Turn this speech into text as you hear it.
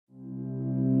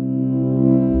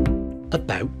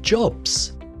About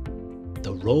jobs.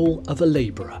 The role of a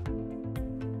labourer.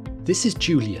 This is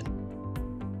Julian,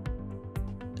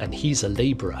 and he's a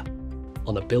labourer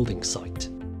on a building site.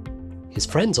 His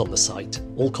friends on the site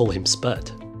all call him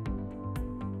Spud.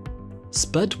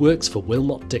 Spud works for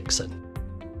Wilmot Dixon.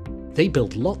 They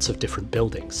build lots of different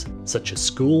buildings, such as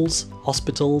schools,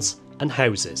 hospitals, and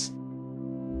houses.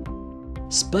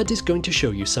 Spud is going to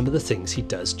show you some of the things he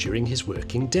does during his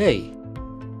working day.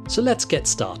 So let's get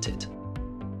started.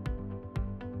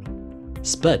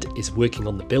 Spud is working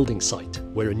on the building site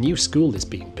where a new school is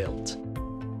being built.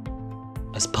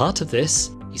 As part of this,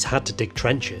 he's had to dig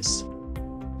trenches.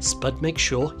 Spud makes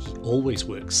sure he always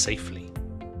works safely.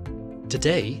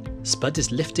 Today, Spud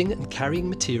is lifting and carrying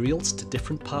materials to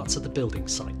different parts of the building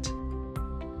site,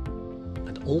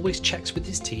 and always checks with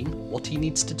his team what he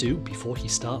needs to do before he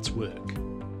starts work.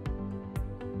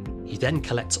 He then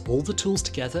collects all the tools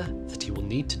together that he will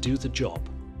need to do the job.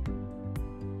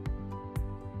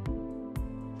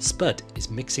 Spud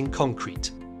is mixing concrete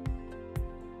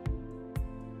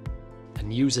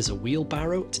and uses a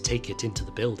wheelbarrow to take it into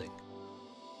the building.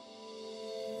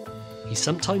 He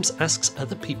sometimes asks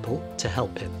other people to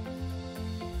help him.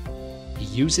 He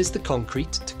uses the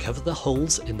concrete to cover the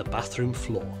holes in the bathroom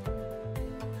floor.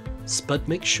 Spud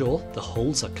makes sure the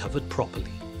holes are covered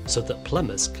properly so that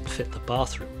plumbers can fit the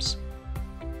bathrooms.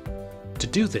 To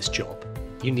do this job,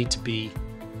 you need to be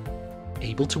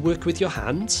able to work with your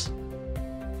hands,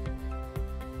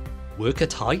 work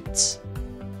at heights,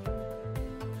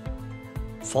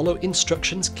 follow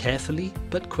instructions carefully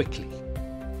but quickly.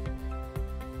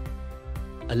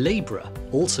 A labourer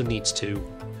also needs to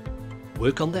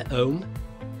work on their own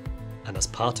and as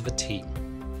part of a team.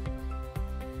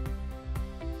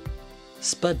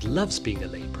 Spud loves being a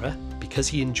labourer because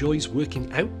he enjoys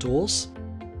working outdoors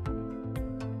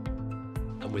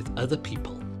and with other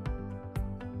people.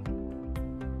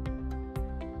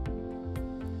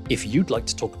 If you'd like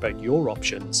to talk about your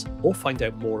options or find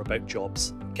out more about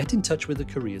jobs, get in touch with a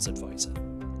careers advisor.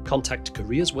 Contact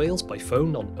Careers Wales by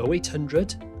phone on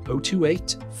 0800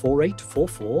 028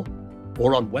 4844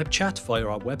 or on web chat via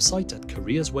our website at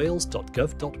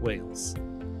careerswales.gov.wales.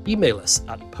 Email us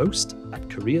at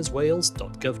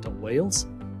post@careerswales.gov.wales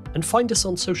and find us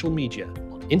on social media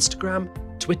on Instagram,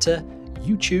 Twitter,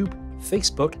 YouTube,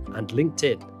 Facebook and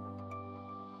LinkedIn.